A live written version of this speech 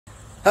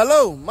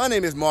Hello, my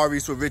name is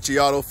Maurice with Richie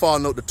Auto. Follow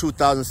note the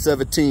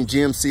 2017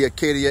 GMC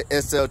ACADIA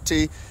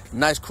SLT.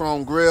 Nice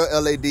chrome grille,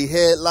 LED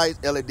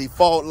headlights, LED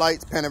fog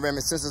lights,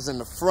 panoramic sensors in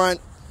the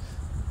front.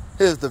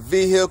 Here's the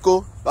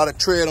vehicle. A lot of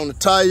tread on the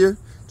tire.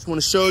 Just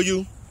want to show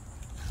you.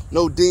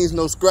 No dings,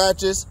 no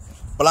scratches.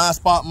 Blind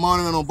spot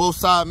monitoring on both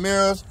side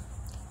mirrors.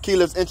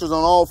 Keyless entry on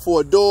all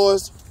four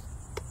doors.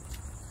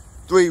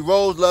 3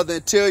 rows, leather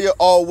interior,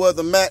 all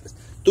weather mats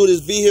through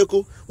this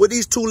vehicle. With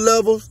these 2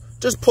 levels,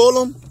 just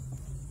pull them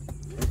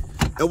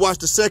and watch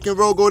the second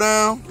row go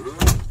down.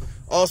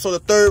 Also the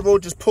third row,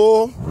 just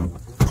pull,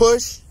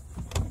 push,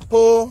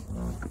 pull,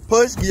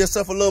 push. Give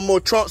yourself a little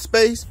more trunk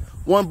space.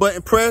 1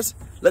 button press.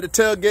 Let the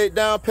tailgate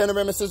down.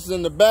 Panoramic sensors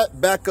in the back.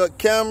 Backup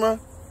camera.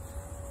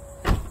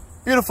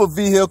 Beautiful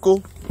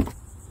vehicle.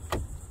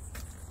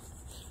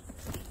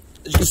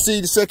 As you can see,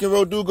 the second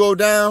row do go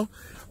down.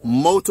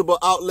 Multiple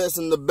outlets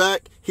in the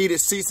back. Heated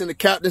seats in the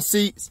captain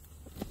seats.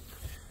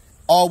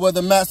 All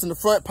weather mats in the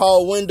front.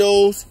 Power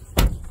windows.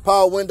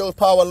 Power windows,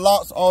 power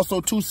locks, also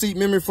 2-seat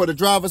memory for the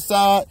driver's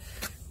side.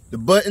 The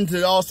button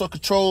to also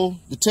control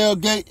the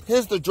tailgate.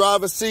 Here's the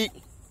driver's seat.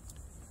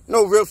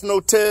 No rips, no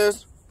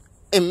tears.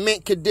 In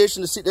mint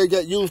condition, the seat that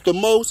got used the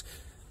most.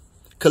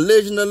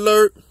 Collision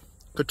alert.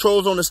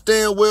 Controls on the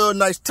steering wheel,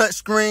 nice touch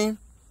screen.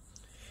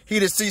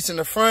 Heated seats in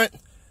the front.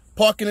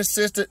 Parking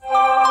assisted.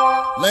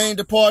 Lane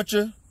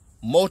departure.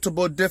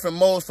 Multiple different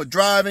modes for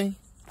driving.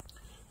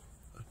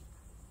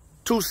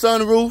 2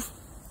 sunroof.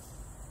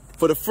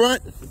 For the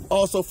front,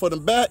 also for the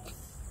back. If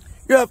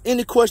you have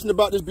any question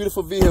about this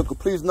beautiful vehicle,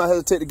 please do not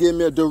hesitate to give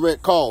me a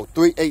direct call,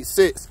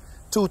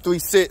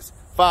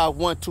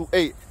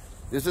 386-236-5128.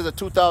 This is a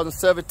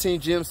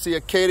 2017 GMC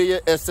ACADIA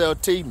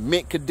SLT,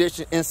 mint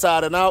condition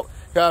inside and out.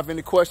 If you have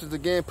any questions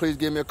again, please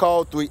give me a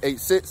call,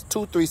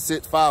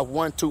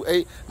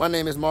 386-236-5128. My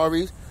name is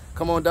Maurice.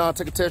 Come on down,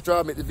 take a test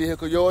drive, make the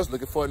vehicle yours.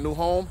 Looking for a new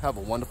home. Have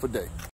a wonderful day.